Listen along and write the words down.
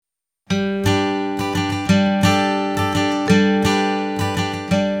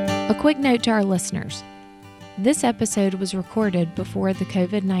quick note to our listeners. This episode was recorded before the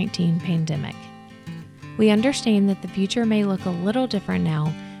COVID-19 pandemic. We understand that the future may look a little different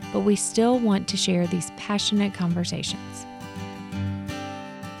now, but we still want to share these passionate conversations.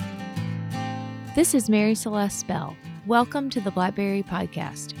 This is Mary Celeste Bell. Welcome to the Blackberry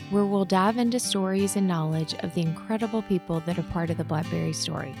Podcast, where we'll dive into stories and knowledge of the incredible people that are part of the Blackberry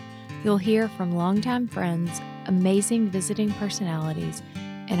story. You'll hear from longtime friends, amazing visiting personalities,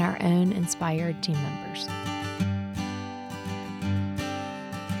 and our own inspired team members.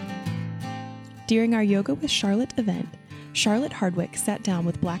 During our Yoga with Charlotte event, Charlotte Hardwick sat down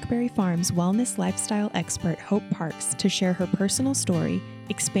with Blackberry Farm's wellness lifestyle expert Hope Parks to share her personal story,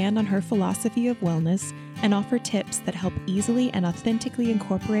 expand on her philosophy of wellness, and offer tips that help easily and authentically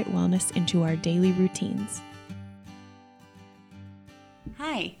incorporate wellness into our daily routines.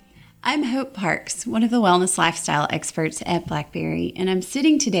 Hi, I'm Hope Parks, one of the wellness lifestyle experts at Blackberry, and I'm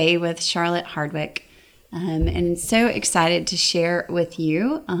sitting today with Charlotte Hardwick. And so excited to share with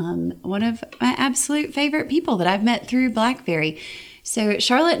you one of my absolute favorite people that I've met through Blackberry. So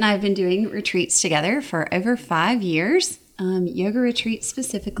Charlotte and I have been doing retreats together for over 5 years, yoga retreats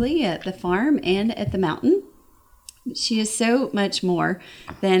specifically at the farm and at the mountain. She is so much more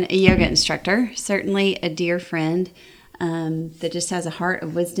than a yoga instructor, certainly a dear friend that just has a heart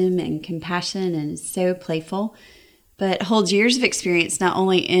of wisdom and compassion and is so playful, but holds years of experience not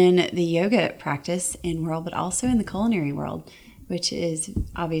only in the yoga practice and world, but also in the culinary world, which is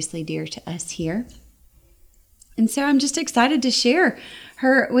obviously dear to us here. And so I'm just excited to share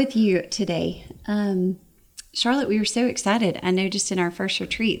her with you today. Charlotte, we were so excited. I know just in our first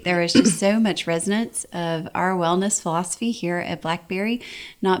retreat, there was just so much resonance of our wellness philosophy here at Blackberry,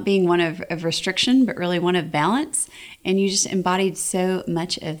 not being one of restriction, but really one of balance. And you just embodied so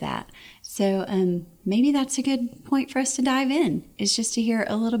much of that. So maybe that's a good point for us to dive in, is just to hear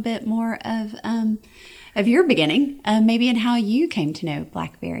a little bit more of your beginning, maybe in how you came to know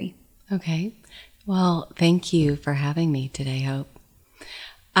Blackberry. Okay. Well, thank you for having me today, Hope.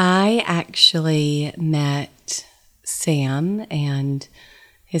 I actually met Sam and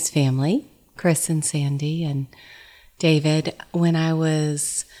his family, Chris and Sandy and David, when I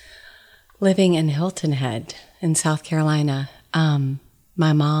was living in Hilton Head in South Carolina.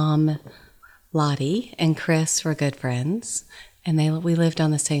 My mom, Lottie, and Chris were good friends, and we lived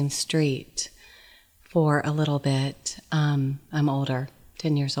on the same street for a little bit. I'm older,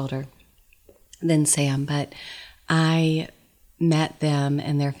 10 years older than Sam, but I met them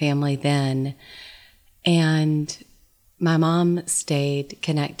and their family then, and my mom stayed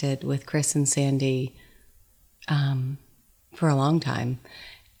connected with Chris and Sandy for a long time,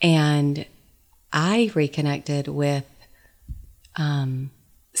 and I reconnected with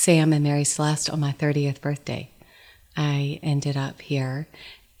Sam and Mary Celeste on my 30th birthday. I ended up here,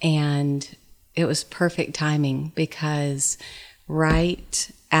 and it was perfect timing because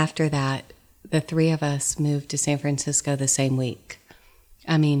right after that, the three of us moved to San Francisco the same week.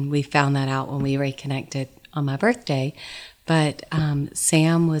 I mean, we found that out when we reconnected on my birthday, but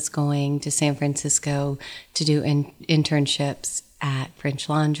Sam was going to San Francisco to do internships at French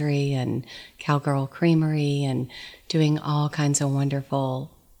Laundry and Cowgirl Creamery and doing all kinds of wonderful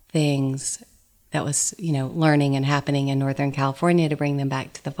things that was, learning and happening in Northern California to bring them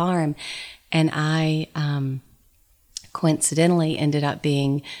back to the farm. And I coincidentally ended up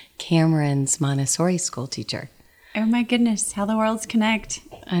being Cameron's Montessori school teacher. Oh my goodness, how the worlds connect.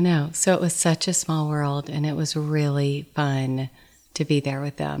 I know. So it was such a small world, and it was really fun to be there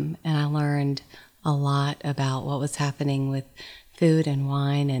with them. And I learned a lot about what was happening with food and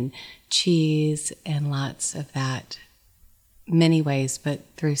wine and cheese and lots of that, many ways, but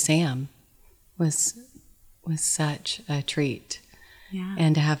through Sam was such a treat. Yeah.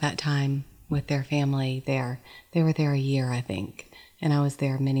 And to have that time with their family there. They were there a year, I think, and I was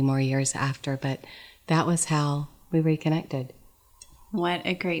there many more years after, but that was how we reconnected. What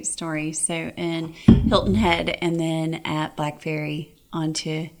a great story. So in Hilton Head and then at Blackberry on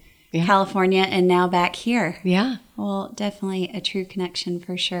to California and now back here. Yeah. Well, definitely a true connection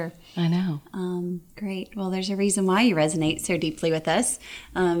for sure. I know. Great. Well, there's a reason why you resonate so deeply with us,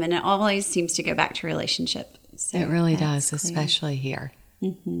 and it always seems to go back to relationship. So it really does, clear. especially here.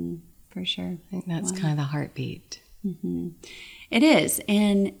 Mm-hmm. For sure. I think that's kind of the heartbeat. Mm-hmm. It is.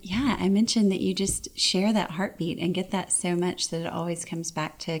 And yeah, I mentioned that you just share that heartbeat and get that so much that it always comes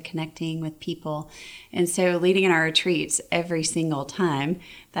back to connecting with people. And so leading in our retreats every single time,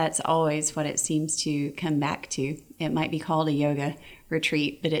 that's always what it seems to come back to. It might be called a yoga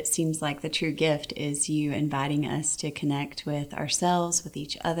retreat, but it seems like the true gift is you inviting us to connect with ourselves, with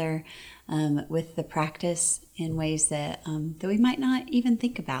each other, with the practice in ways that we might not even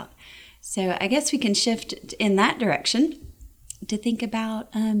think about. So I guess we can shift in that direction to think about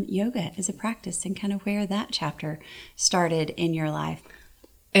yoga as a practice and kind of where that chapter started in your life.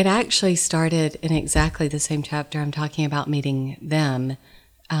 It actually started in exactly the same chapter. I'm talking about meeting them,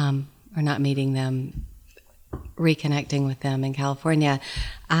 or not meeting them, reconnecting with them in California.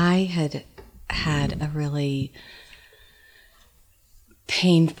 I had a really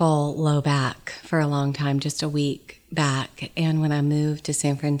painful low back for a long time, just a week back. And when I moved to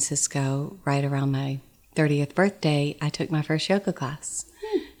San Francisco right around my 30th birthday, I took my first yoga class.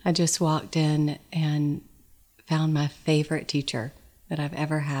 I just walked in and found my favorite teacher that I've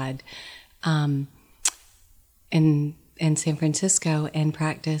ever had in San Francisco, and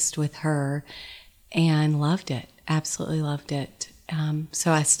practiced with her and loved it, absolutely loved it.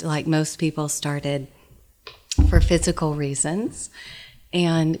 So I, like most people, started for physical reasons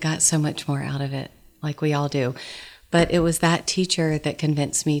and got so much more out of it, like we all do. But it was that teacher that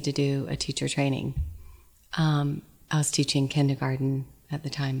convinced me to do a teacher training. I was teaching kindergarten at the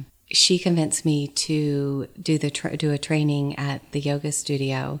time. She convinced me to do a training at the yoga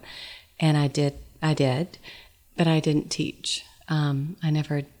studio, and I did, but I didn't teach. I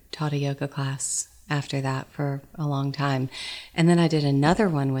never taught a yoga class after that for a long time. And then I did another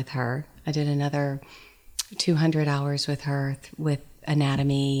one with her. I did another 200 hours with her with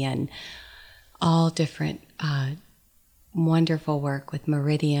anatomy and all different wonderful work with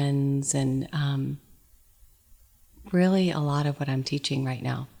meridians, and really a lot of what I'm teaching right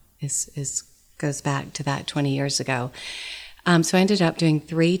now goes back to that 20 years ago. So I ended up doing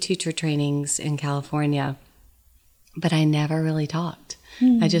 3 teacher trainings in California, but I never really taught.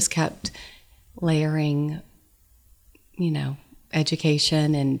 I just kept layering,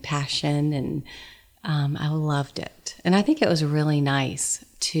 education and passion, and I loved it. And I think it was really nice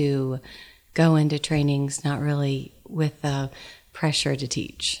to go into trainings not really with the pressure to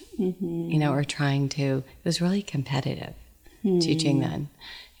teach, or trying to. It was really competitive teaching then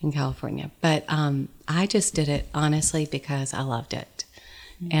in California. But I just did it honestly because I loved it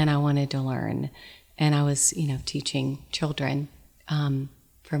and I wanted to learn. And I was, teaching children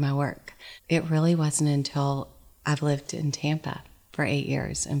for my work. It really wasn't until I've lived in Tampa for 8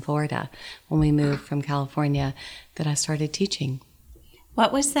 years, in Florida, when we moved from California, that I started teaching.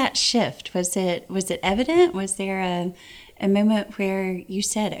 What was that shift? Was it evident? Was there a moment where you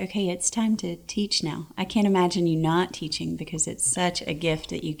said, okay, it's time to teach now? I can't imagine you not teaching, because it's such a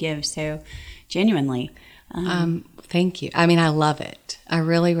gift that you give so genuinely. Thank you. I mean, I love it. I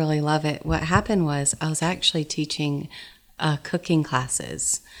really, really love it. What happened was I was actually teaching cooking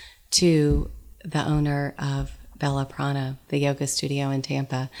classes to the owner of Bella Prana, the yoga studio in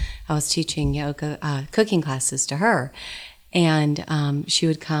Tampa. I was teaching cooking classes to her. And she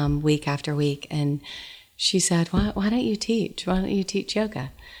would come week after week, and she said, why don't you teach? Why don't you teach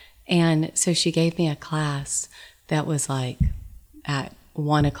yoga? And so she gave me a class that was like at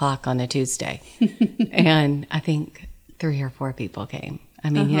 1:00 on a Tuesday. And I think 3 or 4 people came. I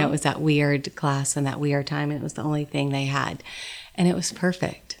mean, it was that weird class and that weird time, and it was the only thing they had. And it was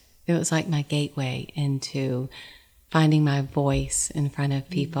perfect. It was like my gateway into finding my voice in front of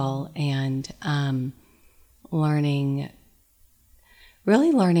people, and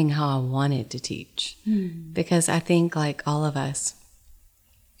really learning how I wanted to teach. Because I think, like all of us,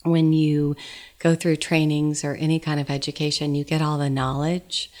 when you go through trainings or any kind of education, you get all the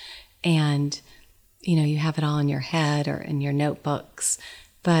knowledge and, you have it all in your head or in your notebooks.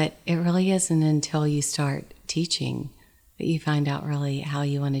 But it really isn't until you start teaching that you find out really how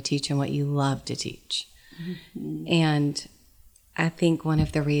you want to teach and what you love to teach. And I think one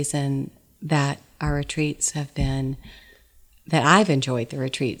of the reasons that our retreats have been, that I've enjoyed the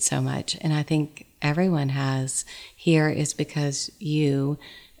retreat so much, and I think everyone has here, is because you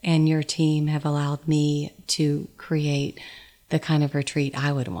and your team have allowed me to create the kind of retreat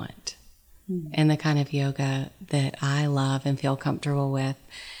I would want and the kind of yoga that I love and feel comfortable with.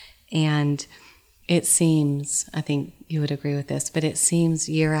 And it seems, I think you would agree with this, but it seems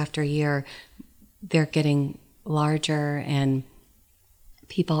year after year they're getting larger and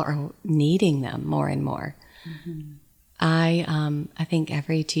people are needing them more and more. I think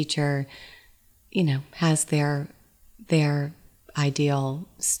every teacher, has their ideal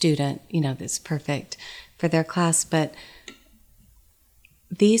student, that's perfect for their class. But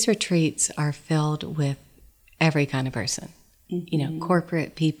these retreats are filled with every kind of person,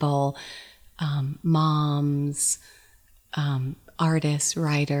 corporate people, moms, artists,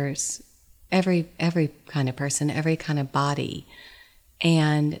 writers, every kind of person, every kind of body.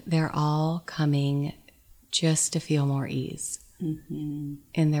 And they're all coming just to feel more ease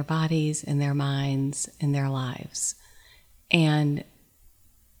in their bodies, in their minds, in their lives. And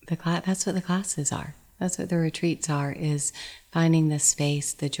that's what the classes are. That's what the retreats are, is finding the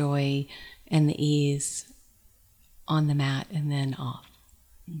space, the joy, and the ease on the mat and then off.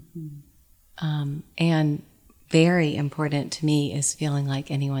 And very important to me is feeling like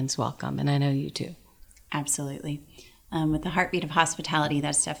anyone's welcome. And I know you too. Absolutely. With the heartbeat of hospitality,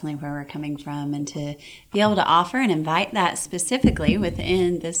 that's definitely where we're coming from. And to be able to offer and invite that specifically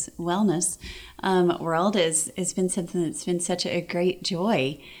within this wellness world has been something that's been such a great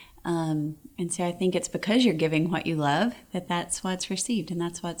joy. And so I think it's because you're giving what you love that's what's received and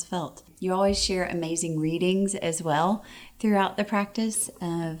that's what's felt. You always share amazing readings as well throughout the practice,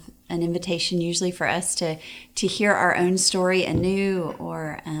 of an invitation usually for us to hear our own story anew,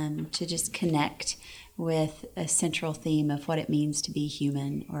 or to just connect with a central theme of what it means to be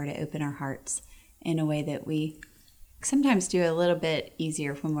human, or to open our hearts in a way that we sometimes do a little bit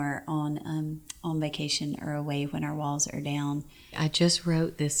easier when we're on vacation or away, when our walls are down. I just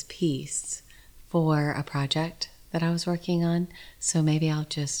wrote this piece for a project that I was working on, so maybe I'll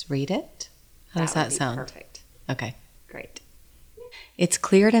just read it. How does that sound? Perfect. Okay. Great. It's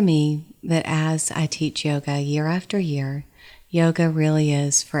clear to me that as I teach yoga year after year, yoga really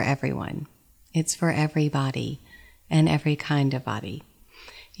is for everyone. It's for every body and every kind of body.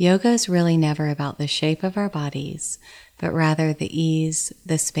 Yoga is really never about the shape of our bodies, but rather the ease,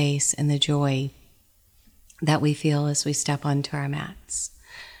 the space, and the joy that we feel as we step onto our mats.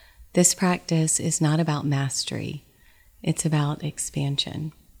 This practice is not about mastery. It's about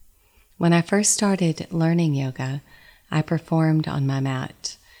expansion. When I first started learning yoga, I performed on my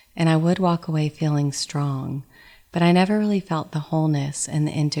mat, and I would walk away feeling strong, but I never really felt the wholeness and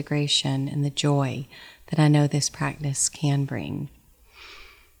the integration and the joy that I know this practice can bring.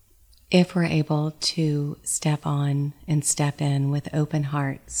 If we're able to step on and step in with open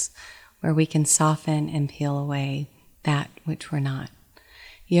hearts, where we can soften and peel away that which we're not.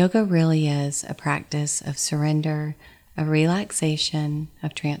 Yoga really is a practice of surrender, of relaxation,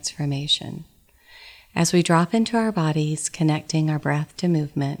 of transformation. As we drop into our bodies, connecting our breath to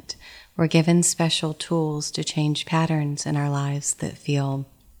movement, we're given special tools to change patterns in our lives that feel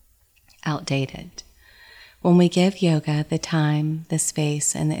outdated. When we give yoga the time, the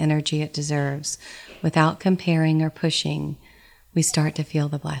space, and the energy it deserves, without comparing or pushing, we start to feel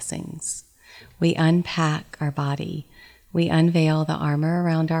the blessings. We unpack our body. We unveil the armor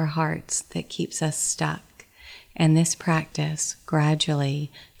around our hearts that keeps us stuck. And this practice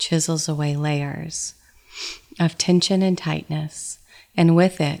gradually chisels away layers of tension and tightness. And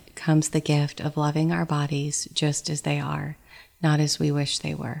with it comes the gift of loving our bodies just as they are, not as we wish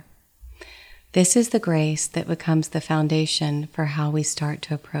they were. This is the grace that becomes the foundation for how we start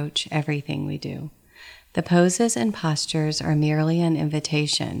to approach everything we do. The poses and postures are merely an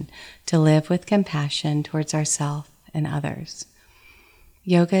invitation to live with compassion towards ourselves and others.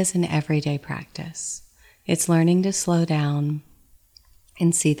 Yoga is an everyday practice. It's learning to slow down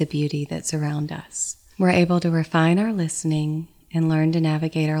and see the beauty that's around us. We're able to refine our listening and learn to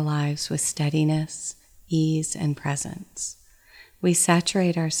navigate our lives with steadiness, ease, and presence. We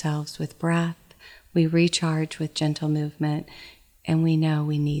saturate ourselves with breath, we recharge with gentle movement, and we know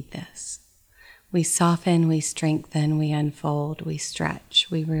we need this. We soften, we strengthen, we unfold, we stretch,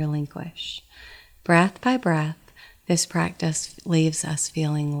 we relinquish. Breath by breath, this practice leaves us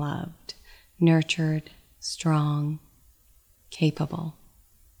feeling loved, nurtured, strong, capable.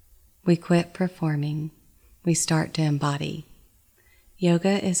 We quit performing, we start to embody.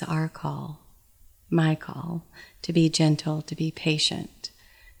 Yoga is our call, my call, to be gentle, to be patient,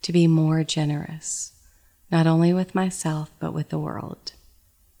 to be more generous, not only with myself, but with the world.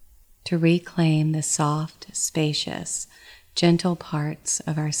 To reclaim the soft, spacious, gentle parts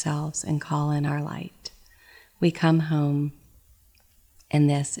of ourselves and call in our light. We come home, and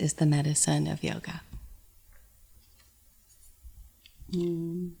this is the medicine of yoga.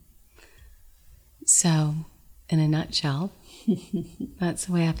 So, in a nutshell, that's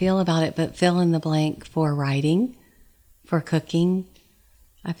the way I feel about it, but fill in the blank for writing, for cooking.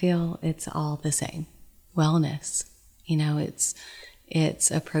 I feel it's all the same. Wellness,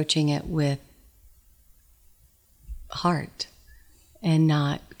 it's approaching it with heart and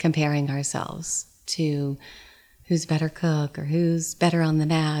not comparing ourselves to who's better cook or who's better on the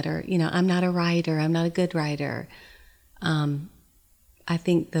mat, or, I'm not a writer, I'm not a good writer. I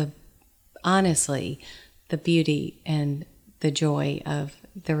think honestly, the beauty and the joy of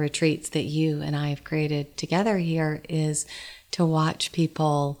the retreats that you and I have created together here is to watch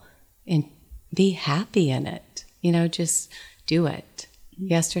people and be happy in it. Just do it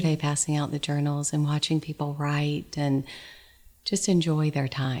Yesterday, passing out the journals and watching people write and just enjoy their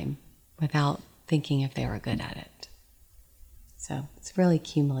time without thinking if they were good at it. So it's really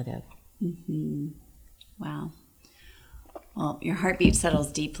cumulative. Wow. Well, your heartbeat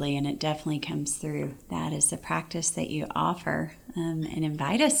settles deeply, and it definitely comes through. That is the practice that you offer and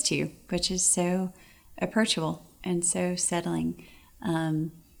invite us to, which is so approachable and so settling.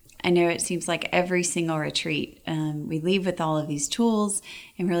 I know it seems like every single retreat, we leave with all of these tools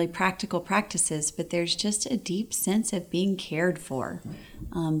and really practical practices, but there's just a deep sense of being cared for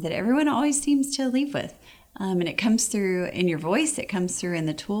that everyone always seems to leave with. And it comes through in your voice, it comes through in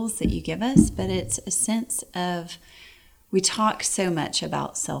the tools that you give us, but it's a sense of, we talk so much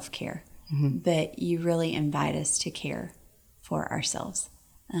about self-care, but you really invite us to care for ourselves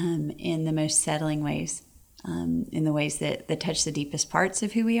in the most settling ways, in the ways that touch the deepest parts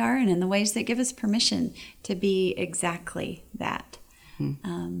of who we are, and in the ways that give us permission to be exactly that.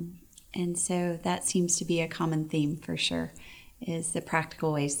 And so that seems to be a common theme for sure, is the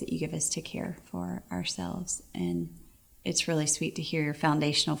practical ways that you give us to care for ourselves. And it's really sweet to hear your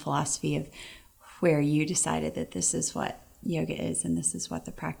foundational philosophy of where you decided that this is what yoga is and this is what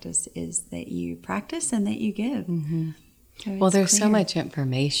the practice is that you practice and that you give. So Well, there's so much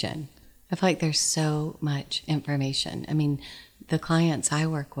information. I feel like there's so much information. I mean, the clients I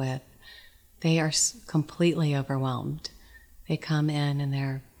work with, they are completely overwhelmed. They come in and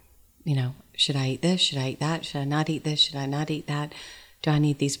they're, should I eat this? Should I eat that? Should I not eat this? Should I not eat that? Do I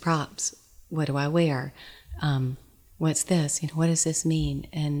need these props? What do I wear? What's this? What does this mean?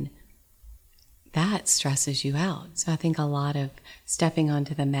 And that stresses you out. So I think a lot of stepping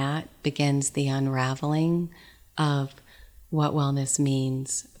onto the mat begins the unraveling of what wellness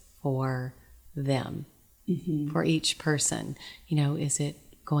means for them, for each person. Is it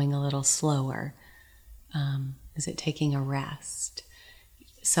going a little slower? Is it taking a rest?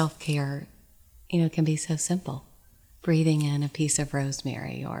 Self-care, can be so simple. Breathing in a piece of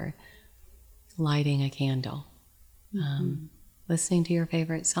rosemary or lighting a candle, listening to your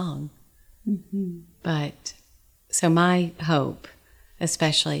favorite song. But so my hope,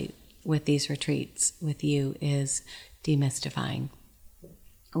 especially with these retreats with you, is demystifying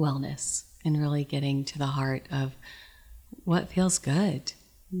wellness and really getting to the heart of what feels good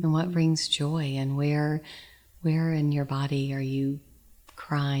and what brings joy, and where in your body are you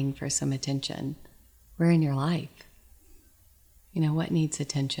crying for some attention? Where in your life? What needs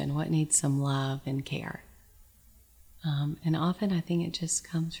attention? What needs some love and care? And often I think it just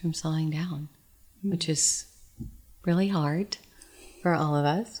comes from slowing down, which is really hard for all of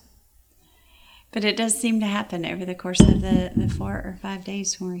us. But it does seem to happen over the course of the 4 or 5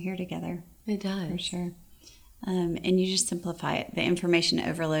 days when we're here together. It does. For sure. And you just simplify it. The information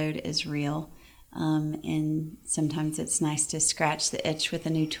overload is real. And sometimes it's nice to scratch the itch with a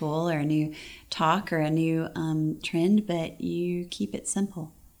new tool or a new talk or a new trend, but you keep it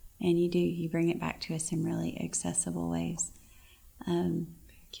simple. And you bring it back to us in really accessible ways. Thank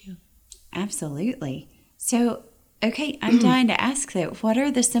you. Absolutely. So, okay, I'm dying to ask though, what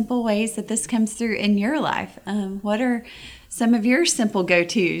are the simple ways that this comes through in your life? What are some of your simple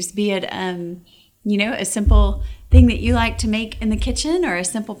go-tos, be it, a simple thing that you like to make in the kitchen, or a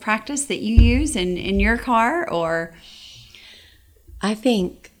simple practice that you use in your car, or? I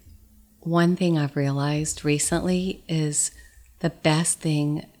think one thing I've realized recently is the best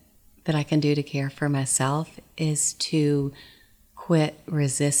thing that I can do to care for myself is to quit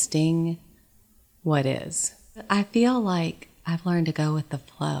resisting what is. I feel like I've learned to go with the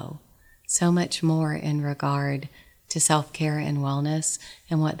flow so much more in regard to self-care and wellness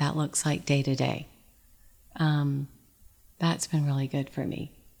and what that looks like day to day. That's been really good for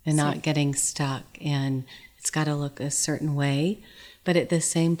me, and not getting stuck in it's got to look a certain way. But at the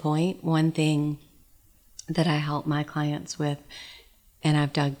same point, one thing that I help my clients with, and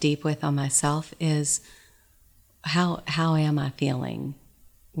I've dug deep with on myself, is how am I feeling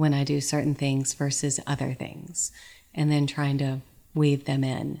when I do certain things versus other things, and then trying to weave them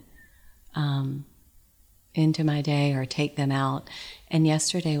into my day or take them out. And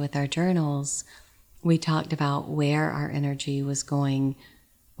yesterday with our journals, we talked about where our energy was going.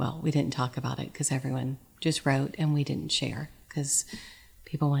 Well, we didn't talk about it because everyone just wrote and we didn't share because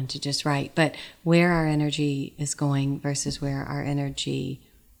people wanted to just write. But where our energy is going versus where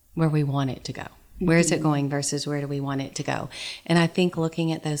we want it to go. Where is it going versus where do we want it to go? And I think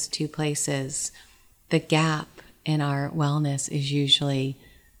looking at those two places, the gap in our wellness is usually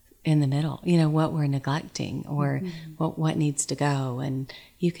in the middle, what we're neglecting or what needs to go. And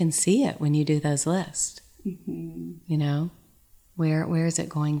you can see it when you do those lists, where is it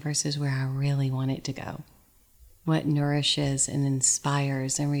going versus where I really want it to go. what nourishes and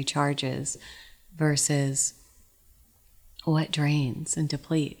inspires and recharges versus what drains and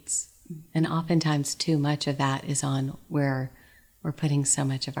depletes. And oftentimes too much of that is on where we're putting so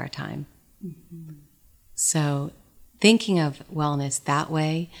much of our time. So thinking of wellness that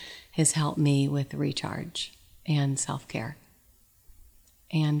way has helped me with recharge and self-care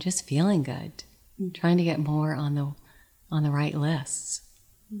and just feeling good, trying to get more on the right lists.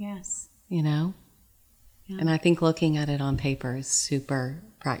 Yes. You know? Yeah. And I think looking at it on paper is super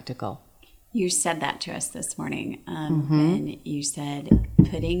practical. You said that to us this morning. And you said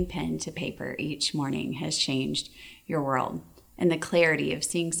putting pen to paper each morning has changed your world. And the clarity of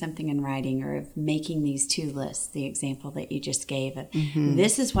seeing something in writing or of making these two lists, the example that you just gave of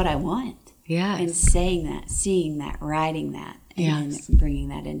this is what I want. Yes. And saying that, seeing that, writing that, and then bringing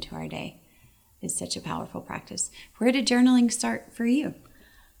that into our day is such a powerful practice. Where did journaling start for you?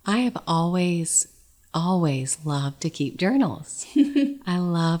 I have always loved to keep journals. I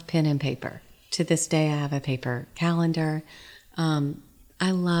love pen and paper. To this day, I have a paper calendar.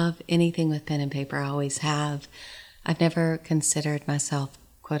 I love anything with pen and paper. I always have. I've never considered myself,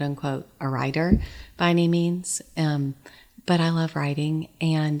 quote unquote, a writer by any means. But I love writing.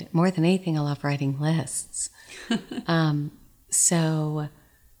 And more than anything, I love writing lists. And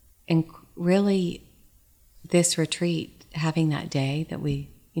really, this retreat, having that day that we,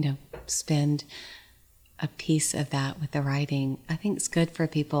 spend a piece of that with the writing, I think it's good for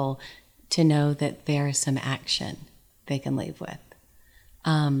people to know that there's some action they can leave with.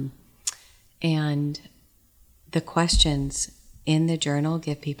 And the questions in the journal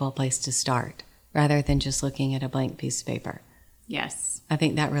give people a place to start rather than just looking at a blank piece of paper. Yes. I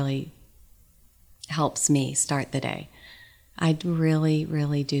think that really helps me start the day. I really,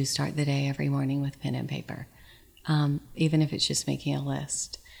 really do start the day every morning with pen and paper, even if it's just making a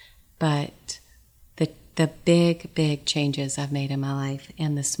list. But the big changes I've made in my life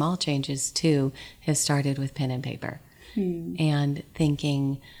and the small changes too have started with pen and paper. And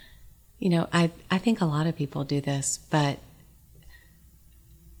thinking, I think a lot of people do this, but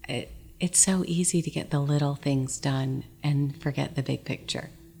it's so easy to get the little things done and forget the big picture.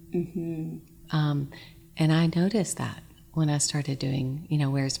 And I noticed that when I started doing,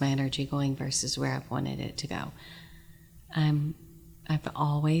 where's my energy going versus where I've wanted it to go. I've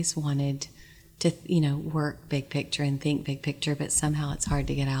always wanted to, work big picture and think big picture, but somehow it's hard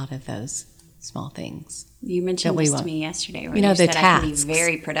to get out of those small things. You mentioned this to me yesterday, where you said tasks. I can be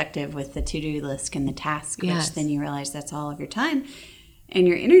very productive with the to-do list and the task, which then you realize that's all of your time and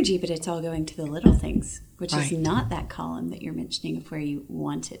your energy, but it's all going to the little things, which is not that column that you're mentioning of where you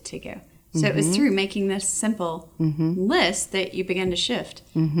want it to go. So it was through making this simple list that you began to shift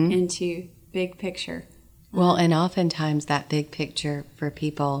into big picture. Well, and oftentimes that big picture for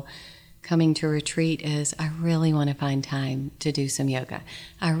people coming to retreat is, I really want to find time to do some yoga.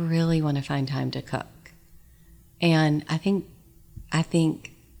 I really want to find time to cook. And I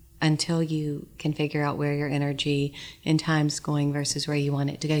think until you can figure out where your energy and time's going versus where you want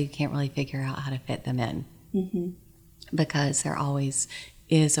it to go, you can't really figure out how to fit them in. Because there always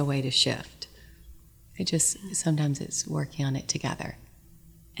is a way to shift. Sometimes it's working on it together.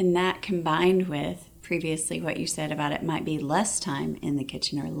 And that combined with previously what you said about it might be less time in the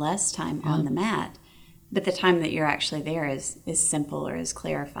kitchen or less time on the mat, but the time that you're actually there is simple or is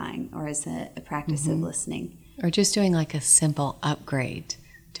clarifying or is a practice of listening. Or just doing like a simple upgrade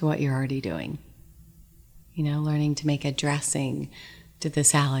to what you're already doing. Learning to make a dressing to the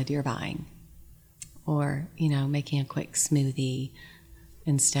salad you're buying. Or, making a quick smoothie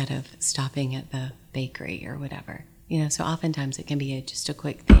instead of stopping at the bakery or whatever. So oftentimes it can be just a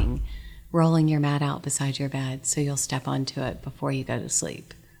quick thing. Rolling your mat out beside your bed so you'll step onto it before you go to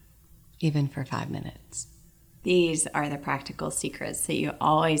sleep, even for 5 minutes. These are the practical secrets that you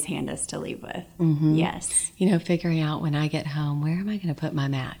always hand us to leave with. Yes. Figuring out when I get home, where am I going to put my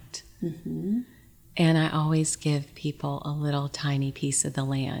mat? And I always give people a little tiny piece of the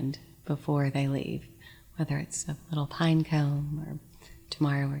land before they leave, whether it's a little pine cone or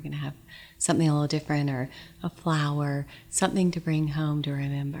tomorrow we're going to have something a little different or a flower, something to bring home to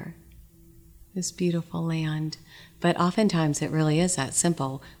remember. This beautiful land. But oftentimes it really is that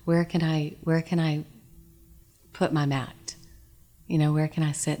simple. Where can I put my mat? Where can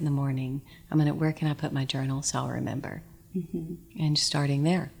I sit in the morning? Where can I put my journal so I'll remember? And starting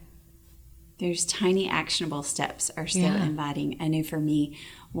there. There's tiny actionable steps are so inviting. I know for me,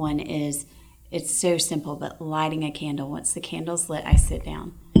 one is, it's so simple, but lighting a candle. Once the candle's lit, I sit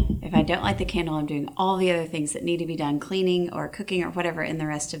down. If I don't light the candle, I'm doing all the other things that need to be done, cleaning or cooking or whatever in the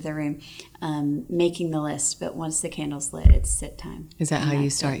rest of the room, making the list. But once the candle's lit, it's sit time. Is that how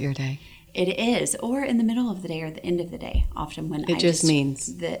you start your day? It is, or in the middle of the day or the end of the day, often when It just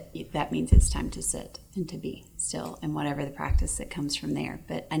means that means it's time to sit and to be still and whatever the practice that comes from there.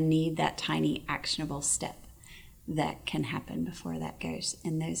 But I need that tiny actionable step that can happen before that goes.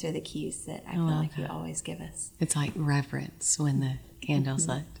 And those are the keys that I feel like you always give us. It's like reverence when the candle's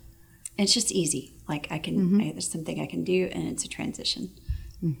lit. It's just easy. Like I can, there's something I can do, and it's a transition.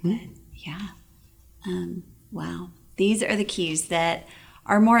 But yeah. Wow. These are the keys that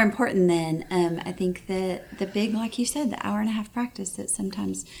are more important than, I think, the big, like you said, the hour and a half practice that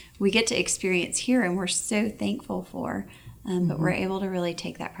sometimes we get to experience here and we're so thankful for. But we're able to really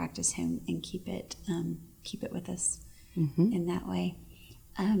take that practice home and keep it with us in that way.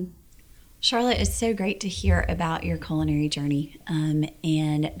 Charlotte, it's so great to hear about your culinary journey.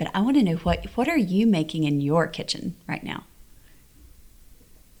 But I want to know what are you making in your kitchen right now?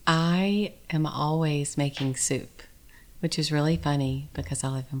 I am always making soup, which is really funny because I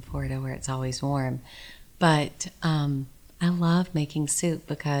live in Florida where it's always warm. But I love making soup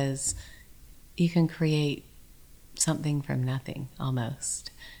because you can create something from nothing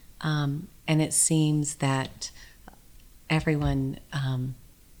almost. And it seems that everyone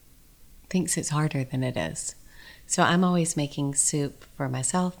thinks it's harder than it is. So I'm always making soup for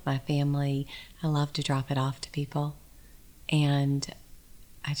myself, my family. I love to drop it off to people. And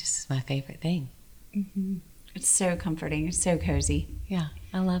it's my favorite thing. It's so comforting. It's so cozy. Yeah,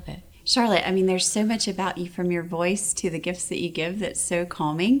 I love it. Charlotte, I mean, there's so much about you, from your voice to the gifts that you give, that's so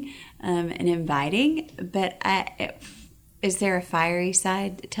calming and inviting. But is there a fiery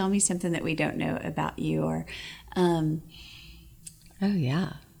side? Tell me something that we don't know about you. Or, oh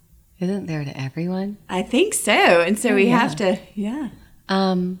yeah, isn't there to everyone? I think so, and so we have to. Yeah.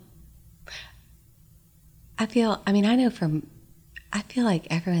 I feel like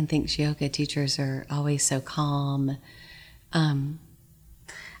everyone thinks yoga teachers are always so calm.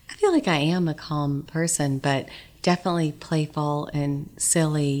 I feel like I am a calm person, but definitely playful and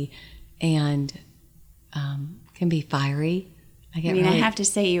silly, and can be fiery. I have to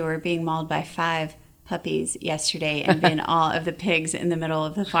say, you were being mauled by 5 puppies yesterday and been all of the pigs in the middle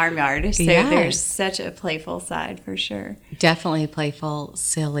of the farmyard. So there's such a playful side for sure. Definitely a playful,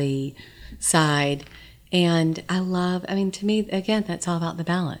 silly side. And to me, again, that's all about the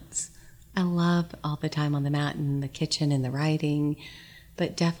balance. I love all the time on the mat and the kitchen and the writing,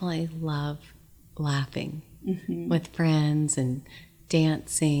 but definitely love laughing with friends and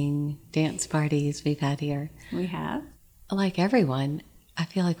dancing, dance parties we've had here. We have. Like everyone, I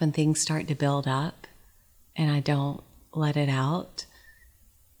feel like when things start to build up and I don't let it out,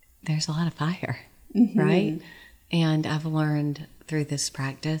 there's a lot of fire, right? And I've learned through this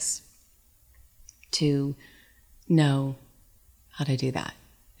practice to know how to do that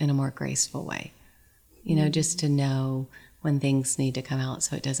in a more graceful way. Just to know when things need to come out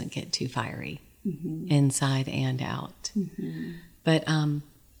so it doesn't get too fiery inside and out. But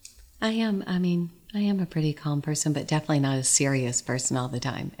I am a pretty calm person, but definitely not a serious person all the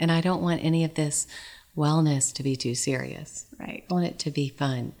time. And I don't want any of this wellness to be too serious. Right. I want it to be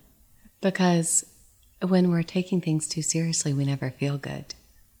fun. Because when we're taking things too seriously, we never feel good.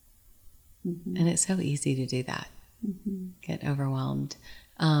 And it's so easy to do that, get overwhelmed.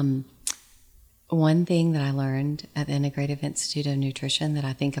 One thing that I learned at the Integrative Institute of Nutrition that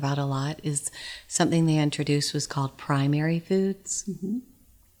I think about a lot is something they introduced was called primary foods.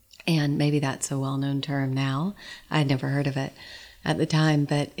 And maybe that's a well-known term now. I'd never heard of it at the time,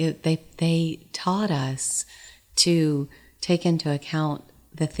 but they taught us to take into account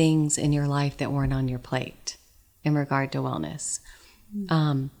the things in your life that weren't on your plate in regard to wellness.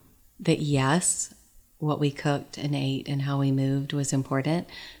 That yes, what we cooked and ate and how we moved was important,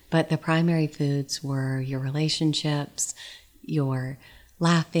 but the primary foods were your relationships, your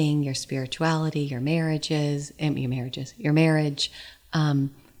laughing, your spirituality, your marriage,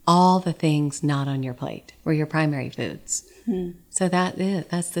 all the things not on your plate were your primary foods. So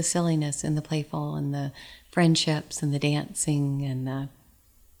that's the silliness and the playful and the friendships and the dancing and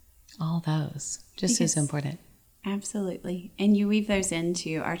all those just as important. Absolutely. And you weave those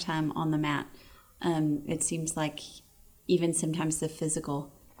into our time on the mat. It seems like even sometimes the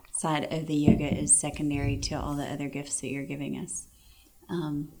physical side of the yoga is secondary to all the other gifts that you're giving us.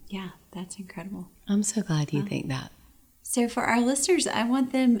 That's incredible. I'm so glad you think that. So for our listeners, I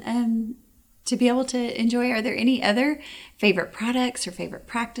want them to be able to enjoy. Are there any other favorite products or favorite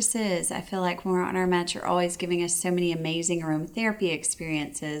practices? I feel like when we're on our mat, you're always giving us so many amazing aromatherapy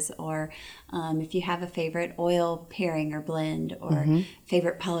experiences. Or if you have a favorite oil pairing or blend, or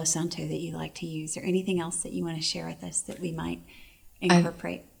favorite Palo Santo that you like to use, or anything else that you want to share with us that we might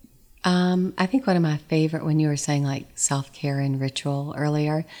incorporate. I think one of my favorite, when you were saying like self-care and ritual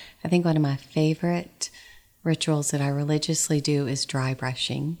earlier, I think one of my favorite rituals that I religiously do is dry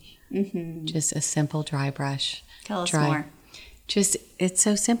brushing. Mm-hmm. Just a simple dry brush. Tell us more. Just, it's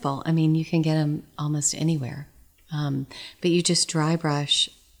so simple. I mean, you can get them almost anywhere. But you just dry brush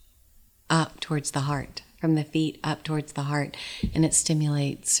up towards the heart, from the feet up towards the heart, and it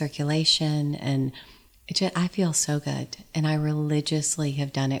stimulates circulation, and I feel so good. And I religiously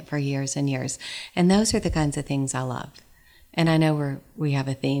have done it for years and years. And those are the kinds of things I love. And I know we have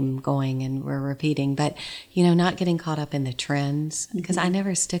a theme going and we're repeating, but, not getting caught up in the trends, because I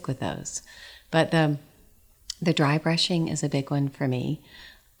never stick with those. But the dry brushing is a big one for me.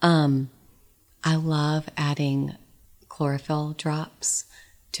 I love adding chlorophyll drops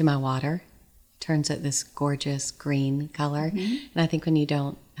to my water. Turns it this gorgeous green color. Mm-hmm. And I think when you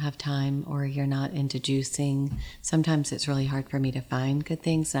don't have time or you're not into juicing, sometimes it's really hard for me to find good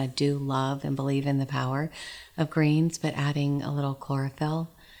things. And I do love and believe in the power of greens, but adding a little chlorophyll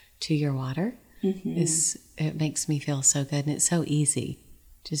to your water it makes me feel so good. And it's so easy.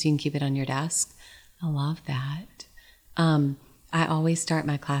 Just you can keep it on your desk. I love that. I always start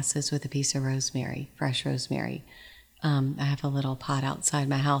my classes with a piece of rosemary, fresh rosemary. I have a little pot outside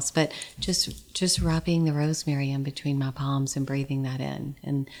my house, but just rubbing the rosemary in between my palms and breathing that in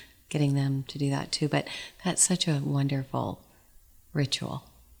and getting them to do that too. But that's such a wonderful ritual.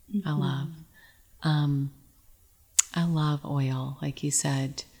 I love oil. Like you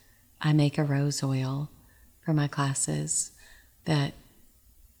said, I make a rose oil for my classes that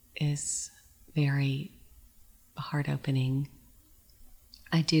is very heart-opening.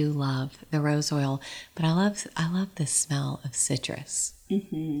 I do love the rose oil, but I love the smell of citrus.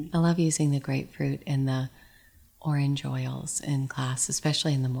 Mm-hmm. I love using the grapefruit and the orange oils in class,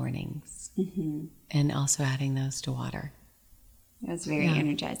 especially in the mornings, and also adding those to water. It was very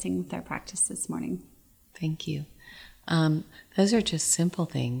energizing with our practice this morning. Thank you. Those are just simple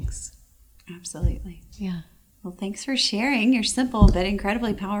things. Absolutely. Yeah. Well, thanks for sharing your simple but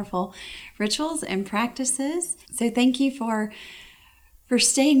incredibly powerful rituals and practices. So thank you for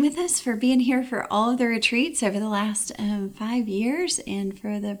staying with us, for being here for all of the retreats over the last 5 years, and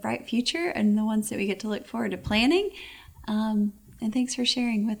for the bright future and the ones that we get to look forward to planning. And thanks for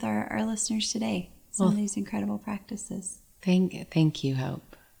sharing with our listeners today some of these incredible practices. Thank you,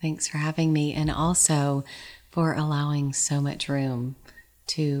 Hope. Thanks for having me, and also for allowing so much room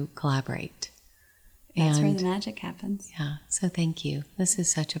to collaborate. That's where the magic happens. Yeah, so thank you. This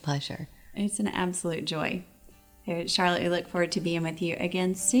is such a pleasure. It's an absolute joy. Charlotte, we look forward to being with you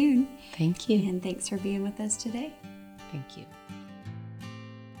again soon. Thank you. And thanks for being with us today. Thank you.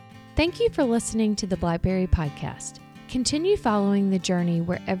 Thank you for listening to the Blackberry Podcast. Continue following the journey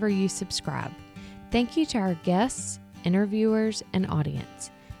wherever you subscribe. Thank you to our guests, interviewers, and audience.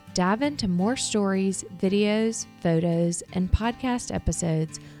 Dive into more stories, videos, photos, and podcast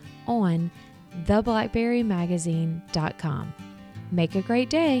episodes on theblackberrymagazine.com. Make a great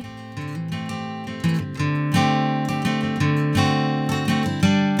day.